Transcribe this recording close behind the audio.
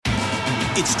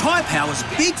It's Tyre Power's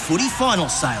Big Footy Final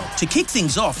Sale. To kick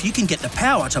things off, you can get the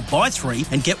power to buy 3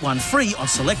 and get 1 free on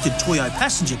selected Toyo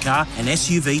passenger car and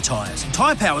SUV tyres.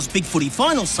 Tyre Power's Big Footy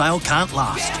Final Sale can't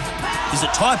last. Visit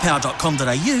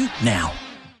tyrepower.com.au now.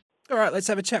 All right, let's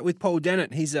have a chat with Paul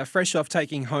Dennett. He's fresh off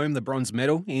taking home the bronze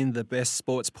medal in the Best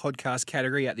Sports Podcast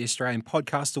category at the Australian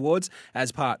Podcast Awards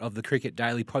as part of the Cricket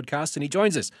Daily podcast, and he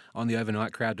joins us on the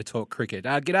Overnight Crowd to talk cricket.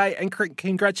 G'day and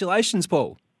congratulations,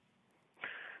 Paul.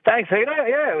 Thanks, Peter.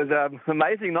 Yeah, it was an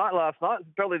amazing night last night. It's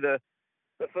probably the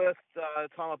first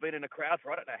time I've been in a crowd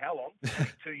for I don't know how long,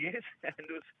 maybe 2 years, and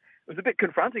it was a bit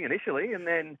confronting initially, and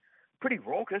then pretty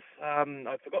raucous.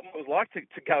 I'd forgotten what it was like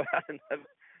to go out and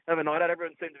have a night out.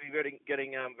 Everyone seemed to be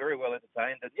getting very well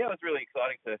entertained, and yeah, it was really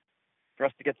exciting for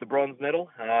us to get the bronze medal.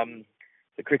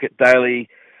 The Cricket Daily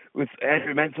with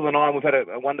Andrew Mansell and I, we've had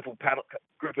a wonderful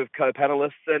group of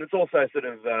co-panellists, and it's also sort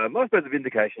of, I suppose, a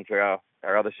vindication for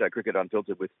our other show, Cricket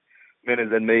Unfiltered, with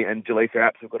Menas and me and Jaleesa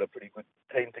Apps. We've got a pretty good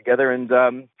team together, and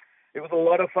it was a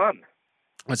lot of fun.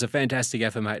 It's a fantastic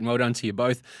effort, mate, and well done to you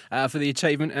both for the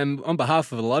achievement. And on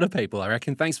behalf of a lot of people, I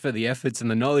reckon, thanks for the efforts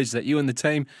and the knowledge that you and the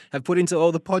team have put into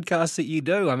all the podcasts that you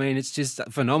do. I mean, it's just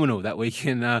phenomenal that we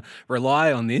can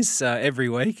rely on this every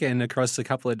week and across a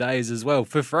couple of days as well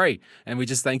for free. And we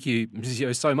just thank you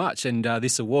so much. And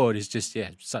this award is just,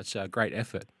 such a great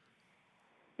effort.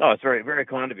 No, it's very, very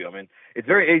kind of you. I mean, it's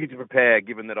very easy to prepare,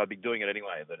 given that I'd be doing it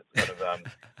anyway. That it's sort of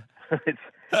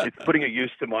it's putting a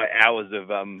use to my hours of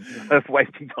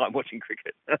wasting time watching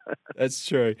cricket. That's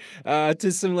true.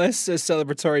 To some less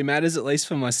celebratory matters, at least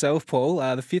for myself, Paul.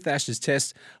 The 5th Ashes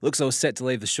Test looks all set to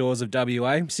leave the shores of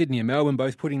WA. Sydney and Melbourne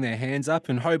both putting their hands up,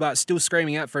 and Hobart still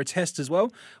screaming out for a test as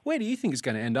well. Where do you think it's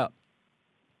going to end up?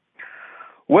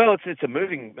 Well, it's a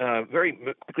moving, very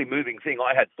quickly moving thing.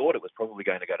 I had thought it was probably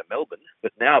going to go to Melbourne,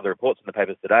 but now the reports in the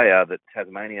papers today are that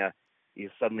Tasmania is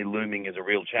suddenly looming as a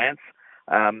real chance.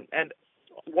 And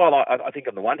while I think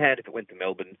on the one hand, if it went to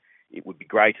Melbourne, it would be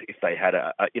great if they had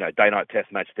a day-night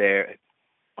test match there.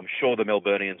 I'm sure the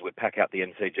Melburnians would pack out the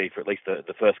MCG for at least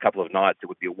the first couple of nights. It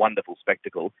would be a wonderful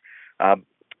spectacle.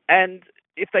 And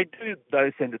if they do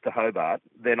send it to Hobart,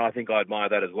 then I think I admire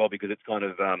that as well, because it's kind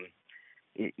of,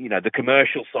 the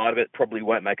commercial side of it probably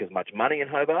won't make as much money in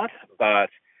Hobart, but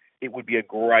it would be a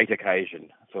great occasion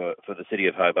for the city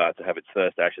of Hobart to have its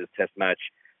first Ashes Test match.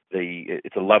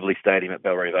 It's a lovely stadium at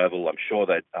Belrive Oval. I'm sure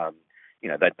they'd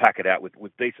pack it out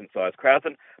with decent-sized crowds.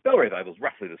 And Belrive Oval is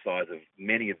roughly the size of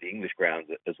many of the English grounds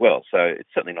as well, so it's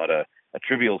certainly not a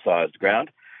trivial-sized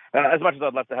ground. As much as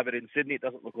I'd love to have it in Sydney, it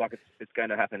doesn't look like it's going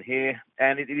to happen here,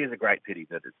 and it is a great pity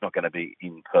that it's not going to be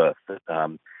in Perth.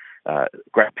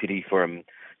 Great pity for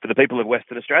the people of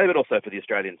Western Australia, but also for the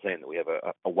Australian team, that we have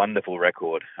a wonderful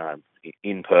record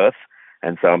in Perth.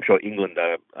 And so I'm sure England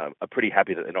are pretty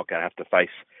happy that they're not going to have to face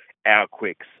our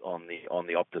quicks on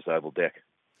the Optus Oval deck.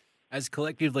 As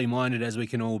collectively minded as we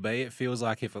can all be, it feels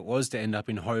like if it was to end up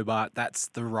in Hobart, that's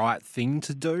the right thing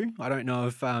to do. I don't know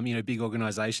if big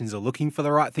organisations are looking for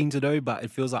the right thing to do, but it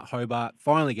feels like Hobart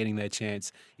finally getting their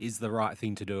chance is the right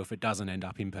thing to do if it doesn't end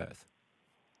up in Perth.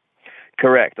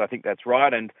 Correct. I think that's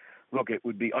right. And look, it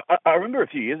would be. I remember a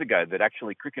few years ago that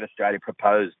actually Cricket Australia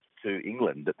proposed to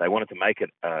England that they wanted to make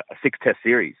it a 6-test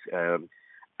series,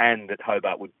 and that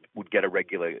Hobart would get a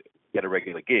regular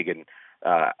gig. And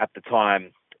at the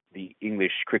time, the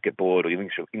English Cricket Board, or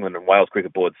England and Wales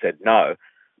Cricket Board, said no.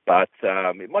 But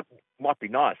it might be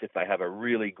nice if they have a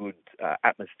really good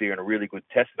atmosphere and a really good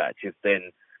Test match. If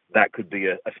then that could be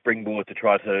a springboard to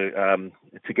try to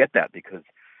get that, because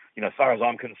as far as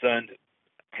I'm concerned,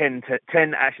 10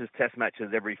 Ashes Test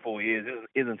matches every 4 years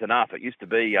isn't enough. It used to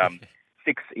be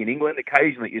 6 in England.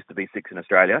 Occasionally it used to be 6 in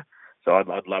Australia. So I'd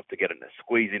love to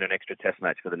squeeze in an extra Test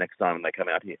match for the next time they come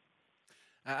out here.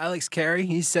 Alex Carey,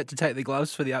 he's set to take the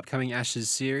gloves for the upcoming Ashes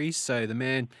series. So the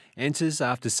man enters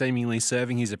after seemingly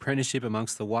serving his apprenticeship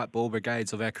amongst the white ball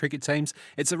brigades of our cricket teams.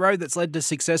 It's a road that's led to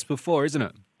success before, isn't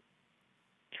it?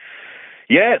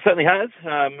 Yeah, it certainly has.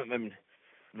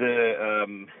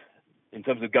 In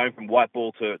terms of going from white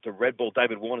ball to red ball,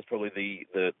 David Warner's probably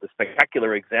the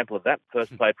spectacular example of that.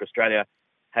 First played for Australia,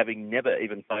 having never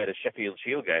even played a Sheffield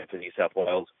Shield game for New South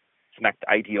Wales. Smacked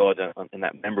 80-odd in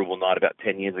that memorable night about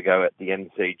 10 years ago at the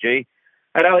MCG.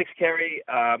 And Alex Carey,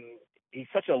 he's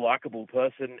such a likeable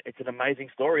person. It's an amazing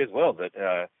story as well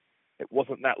that it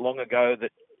wasn't that long ago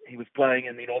that he was playing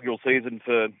in the inaugural season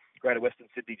for Greater Western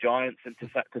Sydney Giants, and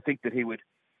to think that he would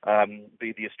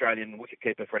be the Australian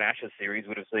wicketkeeper for an Ashes series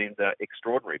would have seemed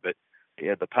extraordinary. But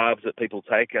yeah, the paths that people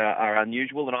take are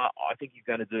unusual, and I think he's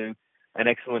going to do an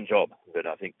excellent job. But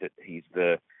I think that he's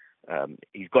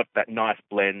got that nice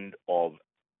blend of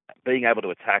being able to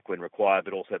attack when required,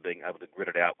 but also being able to grit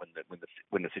it out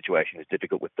when the situation is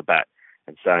difficult with the bat.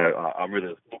 And so I'm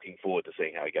really looking forward to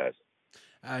seeing how he goes.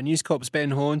 News Corp's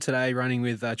Ben Horn today running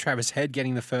with Travis Head,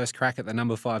 getting the first crack at the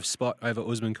number 5 spot over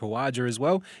Usman Khawaja as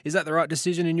well. Is that the right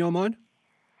decision in your mind?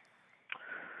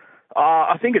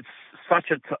 I think it's such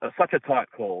a tight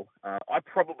call. I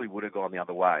probably would have gone the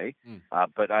other way,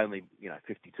 but only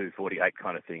 52-48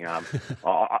 kind of thing. I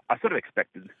sort of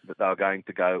expected that they were going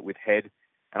to go with Head,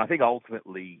 and I think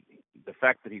ultimately the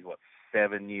fact that he's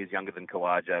 7 years younger than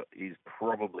Khawaja is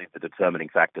probably the determining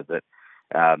factor. That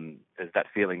there's that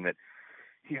feeling that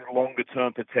his longer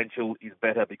term potential is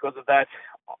better because of that.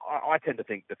 I tend to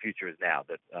think the future is now.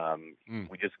 That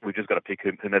we've just got to pick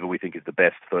whomever we think is the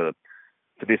best for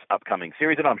this upcoming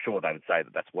series, and I'm sure they would say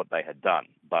that that's what they had done.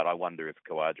 But I wonder if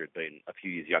Khawaja had been a few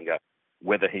years younger,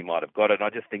 whether he might have got it. And I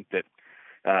just think that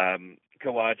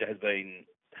Khawaja has been.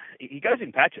 He goes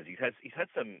in patches. He's had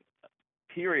some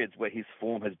periods where his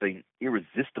form has been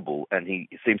irresistible, and he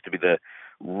seems to be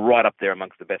right up there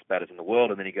amongst the best batters in the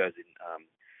world. And then he goes in,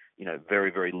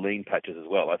 very, very lean patches as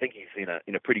well. I think he's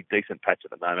in a pretty decent patch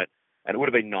at the moment, and it would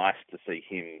have been nice to see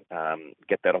him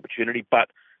get that opportunity. But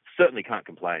certainly can't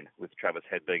complain with Travis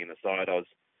Head being in the side. I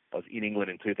was in England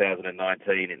in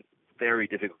 2019 in very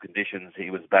difficult conditions. He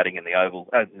was batting in the Oval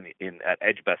at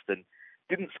Edgbaston.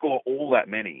 Didn't score all that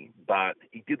many, but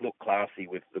he did look classy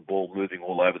with the ball moving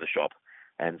all over the shop.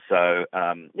 And so,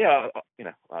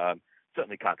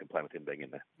 certainly can't complain with him being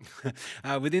in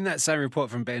there. Within that same report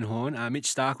from Ben Horn, Mitch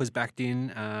Starc was backed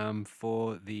in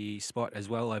for the spot as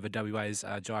well over WA's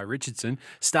Jai Richardson.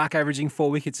 Starc averaging 4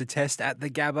 wickets a test at the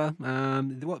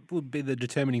Gabba. What would be the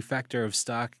determining factor of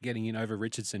Starc getting in over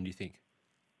Richardson, do you think?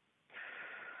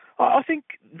 I think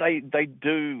they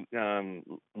do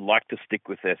like to stick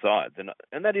with their sides,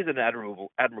 and that is an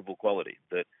admirable quality.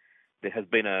 That there has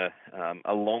been a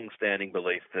long-standing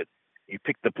belief that you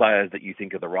pick the players that you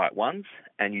think are the right ones,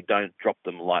 and you don't drop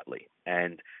them lightly.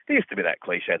 And there used to be that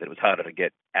cliche that it was harder to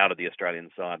get out of the Australian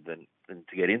side than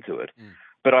to get into it.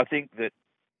 But I think that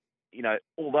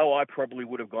although I probably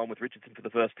would have gone with Richardson for the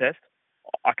first test,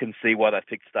 I can see why they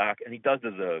picked Starc, and he does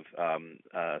deserve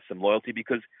some loyalty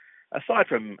because aside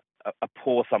from a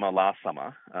poor summer last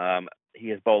summer, he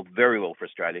has bowled very well for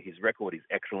Australia. His record is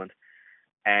excellent,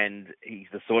 and he's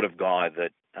the sort of guy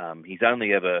that he's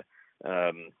only ever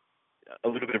a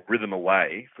little bit of rhythm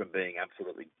away from being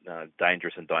absolutely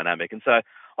dangerous and dynamic. And so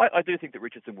I do think that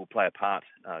Richardson will play a part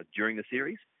during the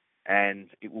series, and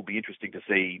it will be interesting to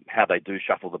see how they do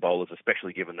shuffle the bowlers,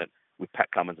 especially given that with Pat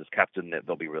Cummins as captain,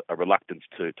 there'll be a reluctance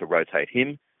to rotate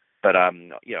him. But I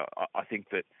think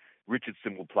that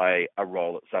Richardson will play a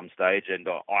role at some stage, and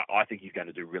I think he's going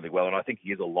to do really well, and I think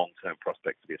he is a long-term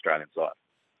prospect for the Australian side.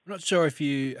 I'm not sure if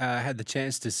you had the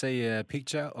chance to see a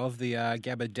picture of the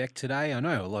Gabba deck today. I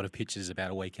know a lot of pitches about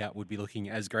a week out would be looking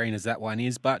as green as that one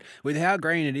is, but with how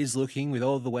green it is looking, with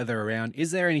all the weather around,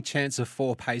 is there any chance of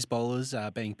 4 pace bowlers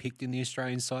being picked in the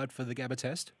Australian side for the Gabba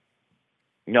test?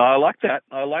 No, I like that.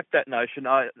 I like that notion.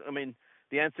 I mean,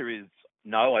 the answer is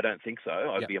no, I don't think so.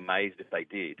 I'd be amazed if they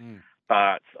did.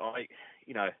 But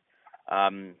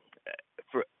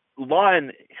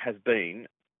Lyon has been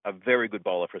a very good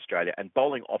bowler for Australia, and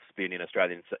bowling off spin in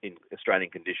Australian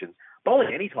conditions,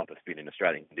 bowling any type of spin in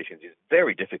Australian conditions is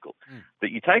very difficult. But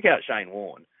you take out Shane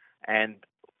Warne, and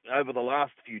over the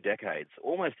last few decades,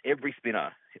 almost every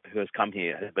spinner who has come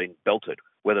here has been belted,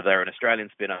 whether they're an Australian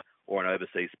spinner or an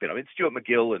overseas spinner. I mean, Stuart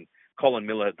McGill and Colin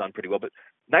Miller have done pretty well, but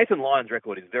Nathan Lyon's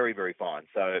record is very, very fine.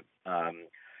 So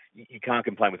you can't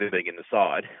complain with him being in the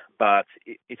side. But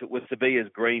if it was to be as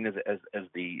green as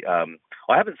the,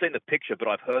 I haven't seen the picture, but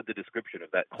I've heard the description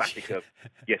of that classic of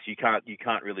yes, you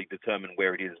can't really determine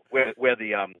where it is, where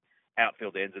the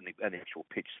outfield ends and the actual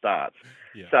pitch starts.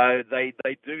 Yeah. So they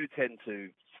do tend to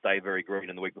stay very green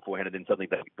in the week beforehand, and then suddenly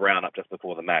they brown up just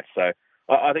before the match. So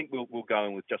I think we'll go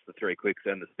in with just the 3 quicks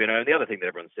and the spinner. And the other thing that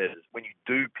everyone says is when you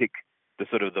do pick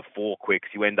the 4 quicks,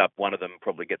 you end up one of them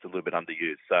probably gets a little bit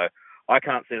underused. So I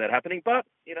can't see that happening. But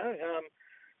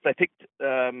they picked.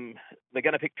 They're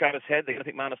going to pick Travis Head. They're going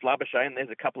to pick Marnus Labuschagne. There's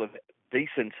a couple of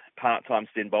decent part-time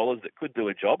spin bowlers that could do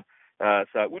a job.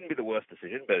 So it wouldn't be the worst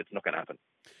decision, but it's not going to happen.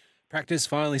 Practice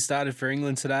finally started for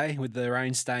England today, with the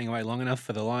rain staying away long enough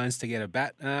for the Lions to get a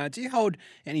bat. Do you hold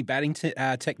any batting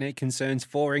technique concerns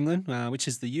for England, which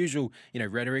is the usual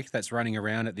rhetoric that's running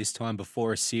around at this time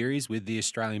before a series, with the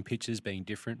Australian pitches being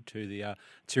different to the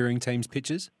touring team's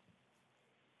pitches?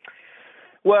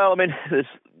 Well, I mean,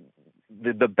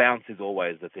 the bounce is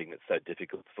always the thing that's so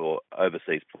difficult for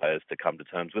overseas players to come to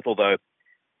terms with, although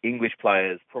English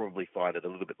players probably find it a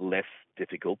little bit less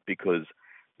difficult because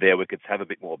their wickets have a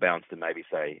bit more bounce than maybe,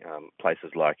 say,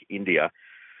 places like India.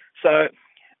 So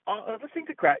I listening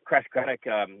to Crash Craddock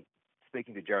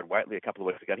speaking to Jared Waitley a couple of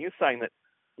weeks ago, and he was saying that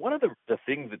one of the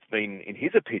things that's been, in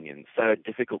his opinion, so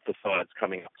difficult for sides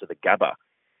coming up to the Gabba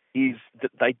is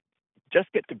that they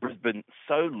just get to Brisbane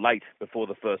so late before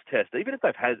the first test. Even if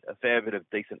they've had a fair bit of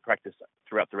decent practice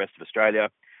throughout the rest of Australia,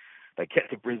 they get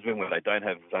to Brisbane where they don't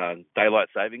have daylight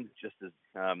savings, just as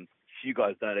few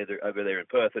guys don't either over there in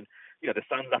Perth. And, the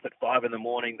sun's up at 5 a.m,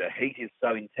 the heat is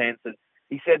so intense. And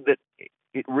he said that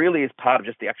it really is part of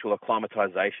just the actual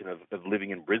acclimatisation of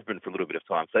living in Brisbane for a little bit of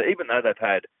time. So even though they've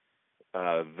had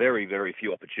very, very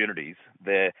few opportunities,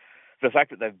 the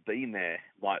fact that they've been there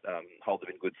might hold them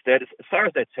in good stead. As far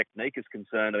as their technique is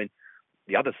concerned, I mean,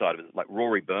 the other side of it, like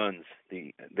Rory Burns,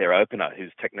 their opener,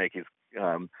 whose technique is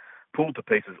pulled to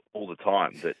pieces all the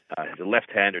time. That he's a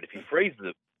left-hander. If you freeze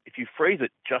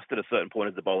it just at a certain point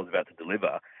as the bowler's about to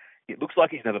deliver, it looks like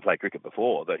he's never played cricket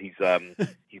before. That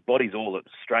his body's all at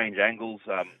strange angles.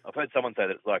 I've heard someone say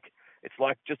that it's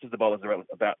like just as the bowler's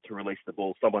about to release the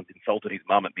ball, someone's insulted his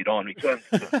mum at mid-on. He turns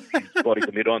his body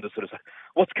to mid-on to sort of say,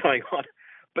 what's going on?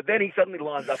 But then he suddenly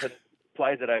lines up and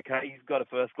plays it okay. He's got a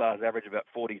first-class average of about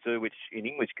 42, which in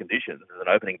English conditions as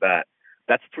an opening bat,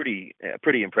 that's pretty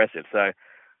impressive. So,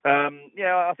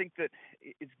 I think that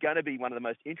it's going to be one of the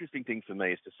most interesting things for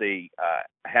me is to see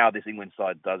how this England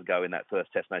side does go in that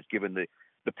first test match, given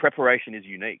the preparation is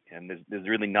unique and there's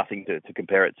really nothing to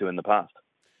compare it to in the past.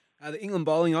 The England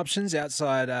bowling options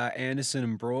outside Anderson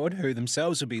and Broad, who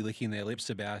themselves will be licking their lips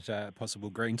about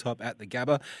possible green top at the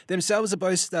Gabba, themselves are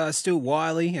both still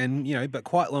wily and, but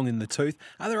quite long in the tooth.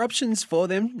 Are there options for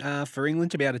them, for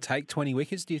England to be able to take 20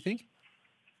 wickets, do you think?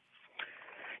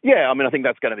 Yeah, I mean, I think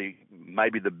that's going to be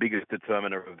maybe the biggest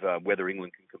determiner of whether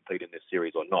England can compete in this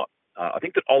series or not. I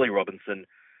think that Ollie Robinson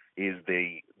is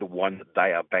the one that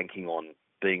they are banking on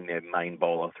being their main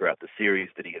bowler throughout the series,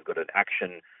 that he has got an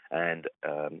action and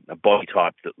a body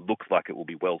type that looks like it will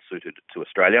be well suited to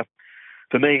Australia.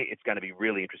 For me, it's going to be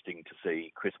really interesting to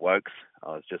see Chris Wokes.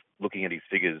 I was just looking at his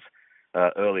figures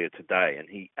earlier today, and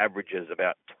he averages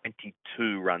about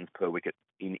 22 runs per wicket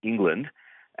in England,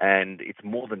 and it's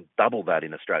more than double that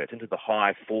in Australia. It's into the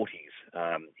high 40s,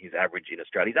 his average in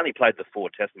Australia. He's only played the 4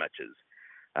 test matches.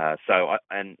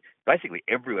 And basically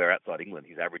everywhere outside England,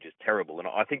 his average is terrible. And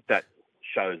I think that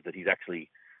shows that he's actually,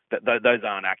 that those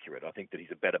aren't accurate. I think that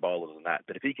he's a better bowler than that.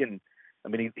 But if he can, I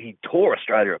mean, he tore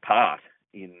Australia apart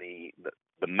in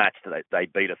the match that they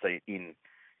beat us in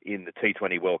the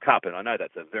T20 World Cup. And I know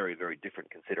that's a very, very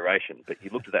different consideration. But you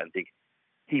looked at that and think,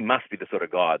 he must be the sort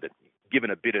of guy that, given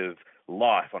a bit of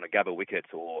life on a Gabba wicket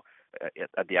or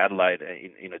at the Adelaide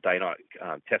in a day-night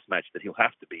test match, that he'll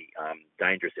have to be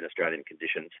dangerous in Australian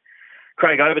conditions.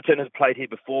 Craig Overton has played here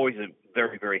before. He's a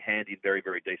very, very handy, very,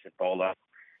 very decent bowler.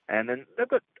 And then they've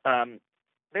got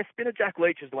their spinner Jack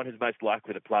Leach is the one who's most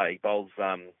likely to play. He bowls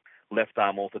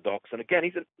left-arm orthodox. And again,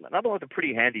 he's another one with a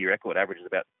pretty handy record, averages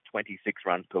about 26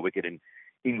 runs per wicket in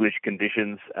English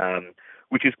conditions,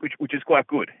 which is quite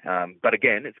good. But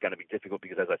again, it's going to be difficult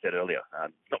because, as I said earlier,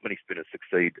 not many spinners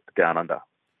succeed down under.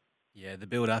 Yeah, the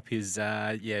build-up is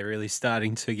really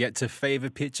starting to get to fever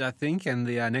pitch, I think, and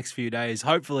the next few days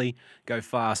hopefully go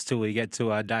fast till we get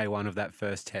to day one of that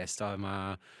first test. I'm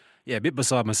a bit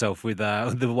beside myself with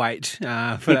the wait for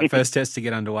that first test to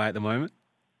get underway at the moment.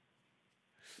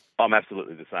 I'm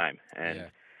absolutely the same,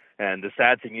 and the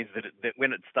sad thing is that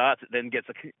when it starts, it then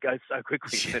goes so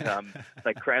quickly that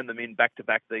they cram them in back to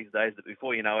back these days that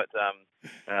before you know it,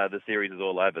 the series is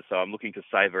all over. So I'm looking to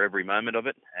savour every moment of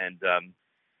it, and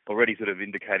already sort of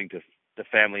indicating to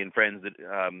family and friends that,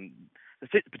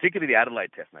 particularly the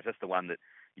Adelaide Test match, that's the one that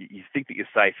you think that you're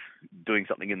safe doing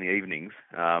something in the evenings,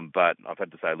 but I've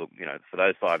had to say, look, for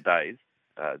those 5 days,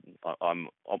 I'm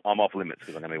off limits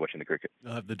because I'm going to be watching the cricket.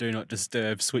 I'll have the Do Not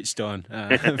Disturb switched on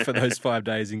for those 5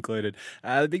 days included.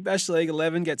 The Big Bash League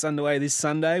 11 gets underway this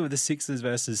Sunday with the Sixers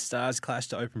versus Stars clash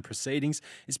to open proceedings.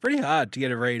 It's pretty hard to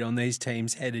get a read on these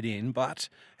teams headed in, but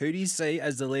who do you see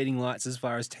as the leading lights as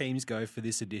far as teams go for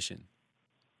this edition?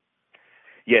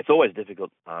 Yeah, it's always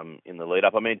difficult in the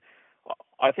lead-up. I mean,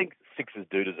 I think Sixers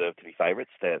do deserve to be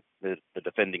favourites. They're the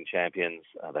defending champions.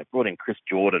 They've brought in Chris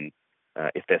Jordan.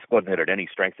 If their squad needed any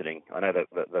strengthening, I know that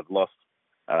they've lost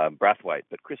Brathwaite,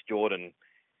 but Chris Jordan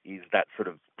is that sort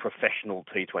of professional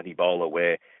T20 bowler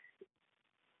where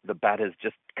the batters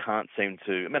just can't seem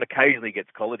to. I mean, occasionally he gets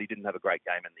collared. He didn't have a great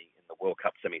game in the World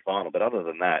Cup semi-final, but other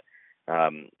than that,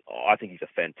 I think he's a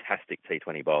fantastic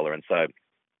T20 bowler, and so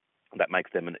that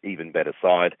makes them an even better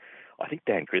side. I think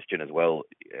Dan Christian as well.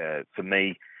 For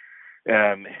me,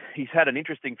 He's had an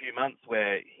interesting few months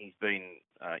where he's been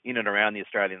in and around the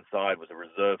Australian side, was a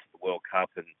reserve for the World Cup,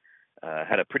 and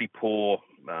had a pretty poor,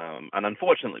 an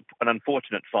unfortunate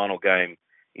final game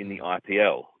in the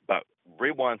IPL. But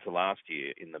rewind to last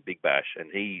year in the Big Bash, and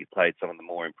he played some of the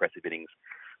more impressive innings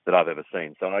that I've ever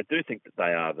seen. So I do think that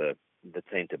they are the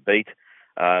team to beat.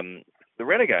 The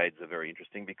Renegades are very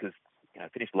interesting because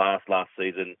finished last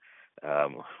season.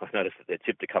 I've noticed that they're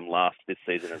tipped to come last this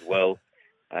season as well.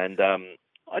 And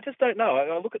I just don't know.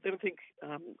 I look at them and think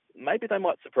maybe they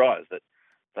might surprise that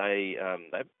they've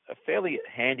a fairly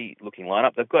handy-looking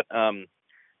lineup. They've got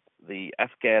the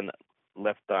Afghan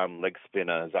left-arm leg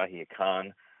spinner Zahir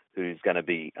Khan, who's going to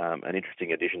be an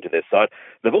interesting addition to their side.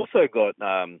 They've also got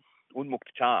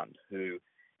Unmukt Chand, who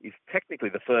is technically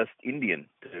the first Indian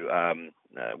to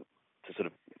sort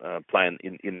of play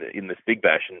in this Big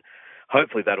Bash, and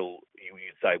hopefully that'll,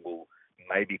 you'd say, will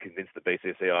maybe convince the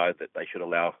BCCI that they should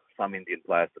allow some Indian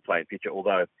players to play in future,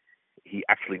 although he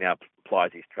actually now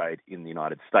plies his trade in the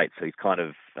United States, so he's kind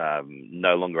of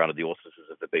no longer under the auspices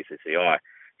of the BCCI.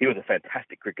 He was a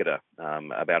fantastic cricketer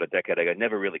about a decade ago,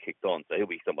 never really kicked on, so he'll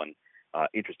be someone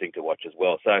interesting to watch as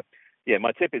well. So, yeah,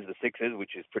 my tip is the Sixers,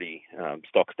 which is pretty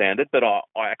stock standard, but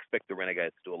I expect the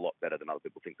Renegades to do a lot better than other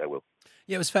people think they will.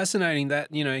 Yeah, it was fascinating that,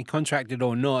 contracted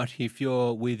or not, if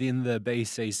you're within the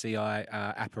BCCI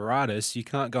apparatus, you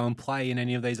can't go and play in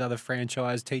any of these other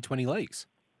franchise T20 leagues.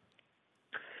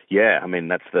 Yeah, I mean,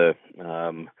 that's part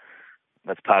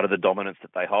of the dominance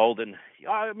that they hold. And,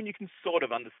 I mean, you can sort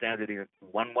of understand it in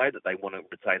one way, that they want to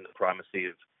retain the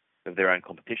primacy of their own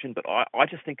competition, but I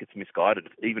just think it's misguided,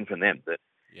 even from them, that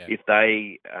if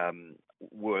they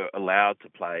were allowed to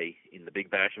play in the Big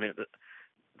Bash, I mean,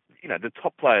 the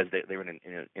top players, they're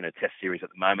in a test series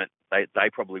at the moment, they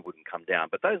probably wouldn't come down.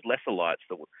 But those lesser lights,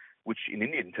 which in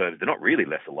Indian terms, they're not really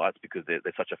lesser lights because they're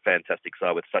such a fantastic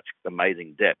side with such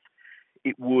amazing depth,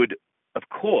 it would, of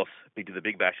course, be to the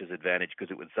Big Bash's advantage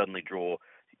because it would suddenly draw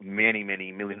many,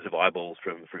 many millions of eyeballs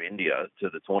from India to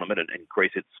the tournament and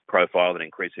increase its profile and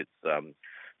increase its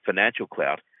financial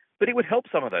clout. But it would help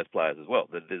some of those players as well.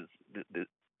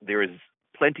 There is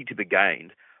plenty to be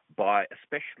gained by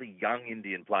especially young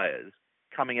Indian players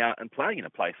coming out and playing in a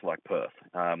place like Perth,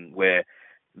 where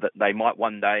they might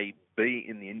one day be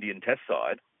in the Indian Test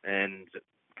side and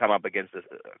come up against a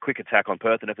quick attack on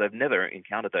Perth. And if they've never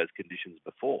encountered those conditions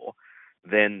before,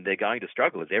 then they're going to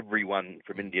struggle, as everyone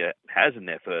from India has in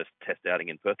their first Test outing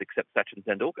in Perth, except Sachin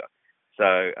Tendulkar.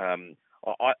 So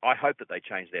I hope that they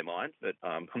change their mind, but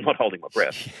I'm not holding my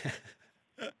breath.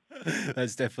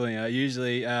 That's definitely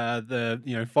usually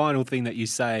the final thing that you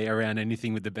say around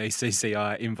anything with the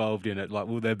BCCI involved in it. Like,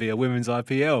 will there be a women's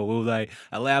IPL? Will they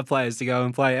allow players to go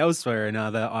and play elsewhere in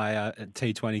other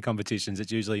T20 competitions?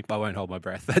 It's usually, I won't hold my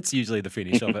breath. That's usually the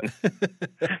finish of it.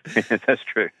 That's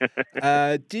true.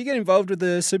 Do you get involved with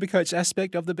the Supercoach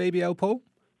aspect of the BBL, Paul?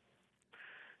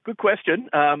 Good question.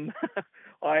 I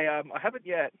haven't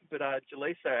yet, but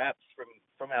Jaleesa Apps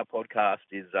from our podcast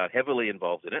is heavily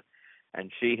involved in it. And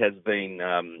she has been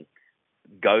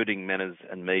goading Manners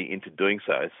and me into doing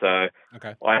so. So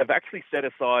okay. I have actually set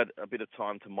aside a bit of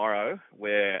time tomorrow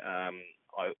where I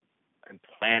am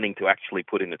planning to actually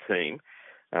put in a team.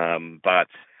 But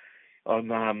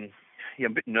I'm a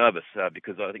bit nervous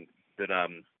because I think that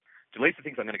Jaleesa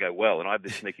thinks I'm going to go well, and I have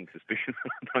this sneaking suspicion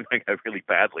that I'm going to go really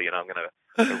badly, and I'm going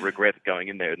to regret going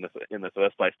in there in the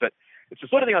first place. But it's the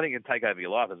sort of thing I think can take over your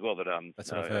life as well. That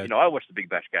That's what I've heard. I watch the Big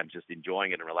Bash game just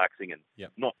enjoying it and relaxing, and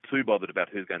yep. not too bothered about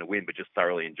who's going to win, but just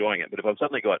thoroughly enjoying it. But if I've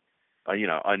suddenly got, I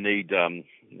need Sam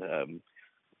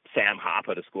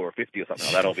Harper to score a 50 or something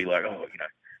like that, I'll be like,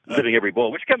 living every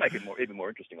ball, which can make it even more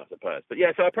interesting, I suppose. But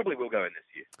yeah, so I probably will go in this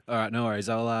year. All right, no worries.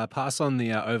 I'll pass on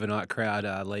the overnight crowd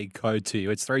league code to you.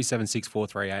 It's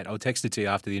 376438. I'll text it to you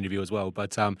after the interview as well.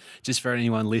 But just for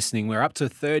anyone listening, we're up to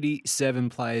 37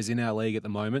 players in our league at the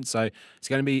moment, so it's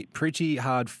going to be pretty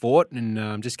hard fought. And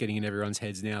I'm just getting in everyone's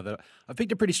heads now that I've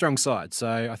picked a pretty strong side,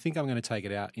 so I think I'm going to take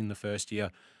it out in the first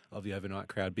year of the overnight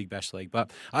crowd Big Bash League.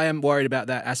 But I am worried about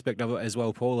that aspect of it as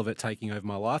well, Paul, of it taking over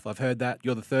my life. I've heard that.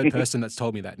 You're the third person that's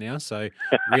told me that now, so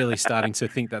really starting to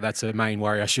think that that's a main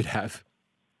worry I should have.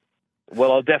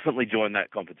 Well, I'll definitely join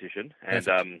that competition and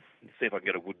see if I can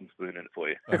get a wooden spoon in it for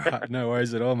you. All right, no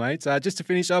worries at all, mate. Just to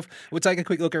finish off, we'll take a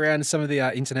quick look around some of the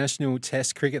international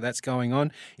test cricket that's going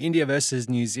on. India versus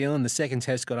New Zealand. The second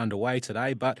test got underway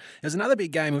today, but there's another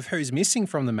big game of who's missing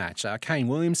from the match. Kane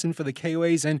Williamson for the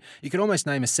Kiwis, and you could almost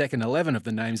name a second 11 of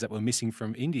the names that were missing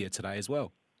from India today as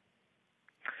well.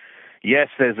 Yes,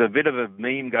 there's a bit of a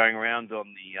meme going around on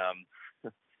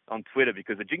Twitter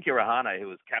because Ajinkya Rahane, who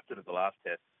was captain of the last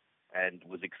test, and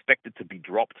was expected to be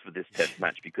dropped for this test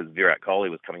match because Virat Kohli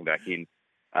was coming back in.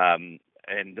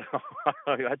 And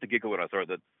I had to giggle when I saw it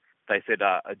that they said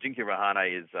Ajinkya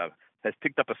Rahane has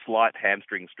picked up a slight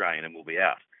hamstring strain and will be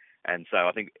out. And so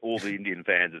I think all the Indian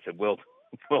fans have said, well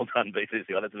done,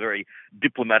 BCCI. That's a very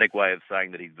diplomatic way of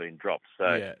saying that he's been dropped.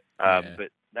 So, but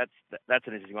that's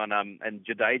an interesting one. And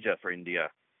Jadeja for India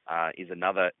is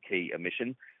another key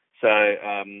omission. So,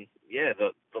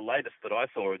 the latest that I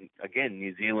saw, again,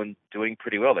 New Zealand doing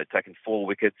pretty well. They've taken 4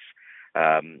 wickets,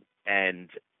 and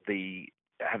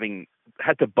having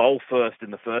had to bowl first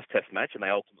in the first test match, and they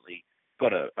ultimately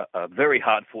got a very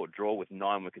hard-fought draw with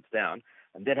 9 wickets down,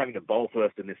 and then having to bowl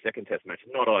first in this second test match,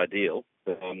 not ideal.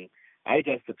 But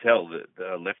Ajaz Patel,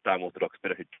 the left-arm orthodox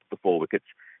spinner who took the 4 wickets,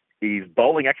 he's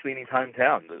bowling actually in his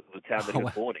hometown, the town that he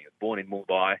was born in. He was born in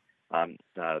Mumbai,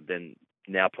 then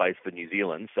now plays for New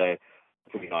Zealand. So,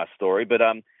 pretty nice story. But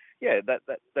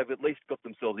they've at least got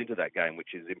themselves into that game,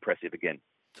 which is impressive again.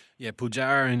 Yeah,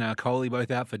 Pujara and Kohli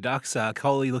both out for Ducks.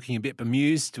 Kohli looking a bit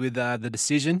bemused with the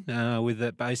decision, with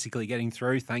it basically getting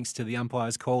through thanks to the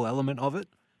umpire's call element of it.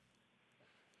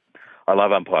 I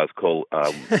love umpire's call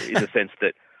in the sense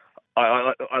that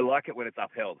I like it when it's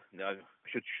upheld. I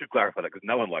should clarify that because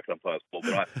no one likes umpire's call,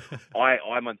 but I've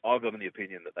got the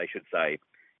opinion that they should say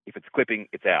if it's clipping,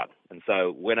 it's out. And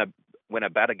so when a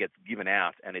batter gets given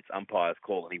out and it's umpire's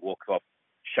call and he walks off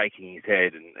shaking his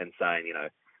head and saying,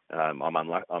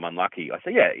 I'm unlucky. I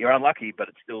say, yeah, you're unlucky, but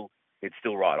it's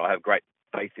still right. I have great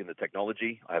faith in the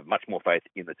technology. I have much more faith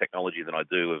in the technology than I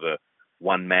do of a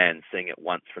one man seeing it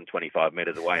once from 25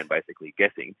 metres away and basically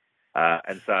guessing.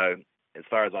 And so, as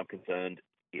far as I'm concerned,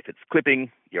 if it's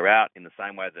clipping, you're out, in the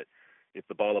same way that if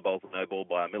the bowler bowls a no ball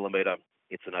by a millimetre,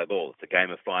 it's a no ball. It's a game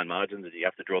of fine margins and you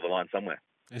have to draw the line somewhere.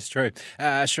 It's true.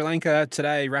 Sri Lanka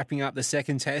today wrapping up the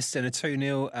second test and a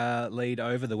 2-0 lead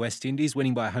over the West Indies,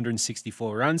 winning by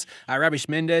 164 runs. Ravish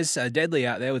Mendez, deadly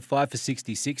out there with 5 for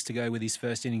 66 to go with his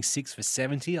first innings, 6 for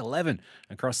 70, 11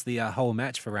 across the whole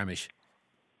match for Ravish.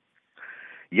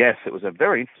 Yes, it was a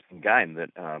very interesting game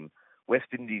that West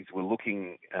Indies were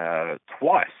looking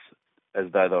twice as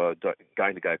though they were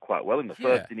going to go quite well. In the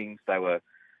first innings, they were...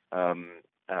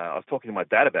 I was talking to my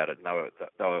dad about it, and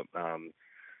they were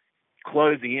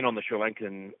closing in on the Sri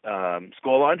Lankan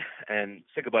scoreline, and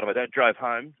said goodbye to my dad, drove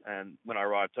home, and when I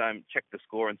arrived home, checked the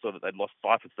score and saw that they'd lost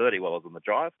 5 for 30 while I was on the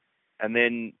drive. And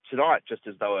then tonight, just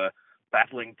as they were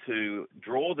battling to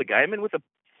draw the game, and with a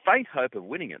faint hope of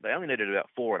winning it, they only needed about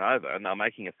 4 and over, and they were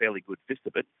making a fairly good fist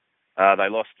of it. They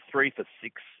lost 3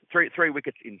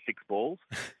 wickets in 6 balls,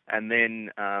 and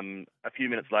then a few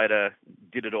minutes later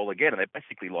did it all again, and they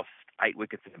basically lost 8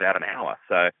 wickets in about an hour.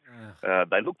 So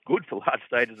they looked good for large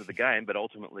stages of the game, but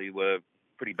ultimately were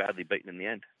pretty badly beaten in the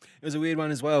end. It was a weird one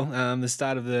as well. The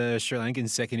start of the Sri Lankan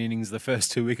second innings, the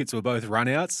first 2 wickets were both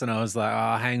run-outs, and I was like,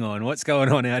 oh, hang on, what's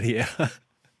going on out here?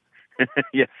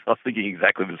 Yes, I was thinking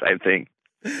exactly the same thing.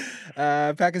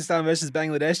 Pakistan versus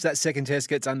Bangladesh. That second test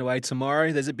gets underway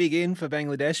tomorrow. There's a big in for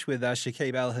Bangladesh with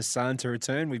Shakib Al Hassan to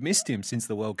return. We've missed him since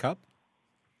the World Cup.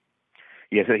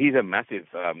 Yeah, so he's a massive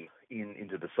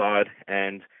into the side,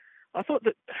 and I thought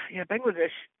that Bangladesh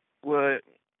were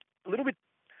a little bit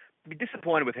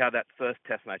disappointed with how that first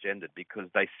test match ended, because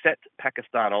they set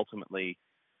Pakistan ultimately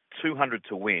 200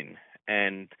 to win,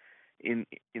 and in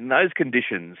those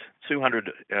conditions, 200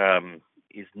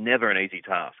 is never an easy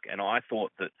task. And I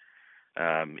thought that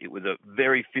it was a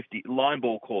very 50 line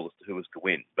ball call as to who was to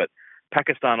win. But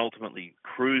Pakistan ultimately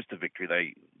cruised to victory.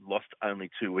 They lost only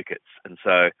 2 wickets. And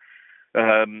so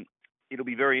it'll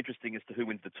be very interesting as to who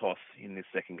wins the toss in this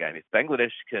second game. If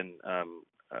Bangladesh can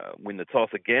win the toss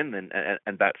again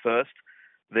and bat first,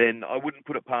 then I wouldn't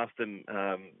put it past them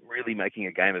really making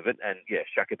a game of it. And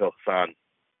Shakib Al Hassan,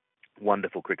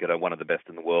 wonderful cricketer, one of the best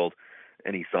in the world.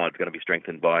 Any side's going to be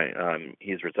strengthened by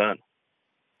his return.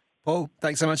 Paul,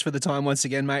 thanks so much for the time once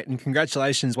again, mate, and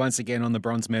congratulations once again on the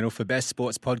bronze medal for Best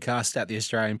Sports Podcast at the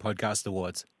Australian Podcast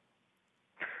Awards.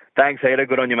 Thanks, Heater.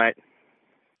 Good on you, mate.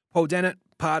 Paul Dennett,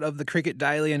 part of the Cricket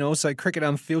Daily and also Cricket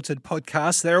Unfiltered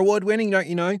podcast. They're award-winning, don't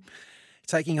you know?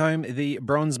 Taking home the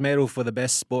bronze medal for the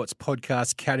Best Sports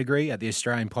Podcast category at the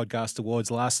Australian Podcast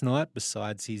Awards last night,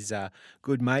 besides his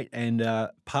good mate and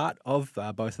part of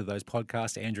both of those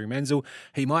podcasts, Andrew Menzel.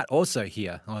 He might also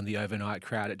hear on the Overnight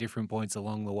Crowd at different points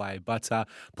along the way. But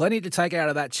plenty to take out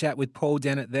of that chat with Paul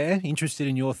Dennett there. Interested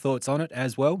in your thoughts on it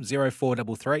as well.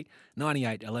 0433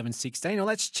 98 11 16. Or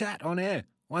let's chat on air.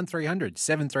 1300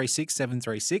 736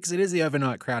 736. It is the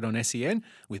Overnight Crowd on SEN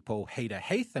with Paul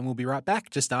Heath, and we'll be right back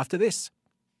just after this.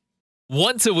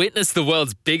 Want to witness the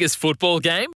world's biggest football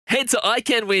game? Head to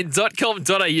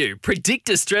iCanWin.com.au, predict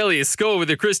Australia's score with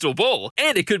a crystal ball,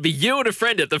 and it could be you and a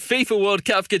friend at the FIFA World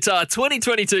Cup Qatar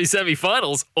 2022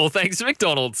 semi-finals, all thanks to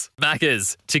McDonald's.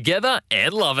 Maccas, together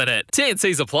and loving it.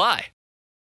 TNCs apply.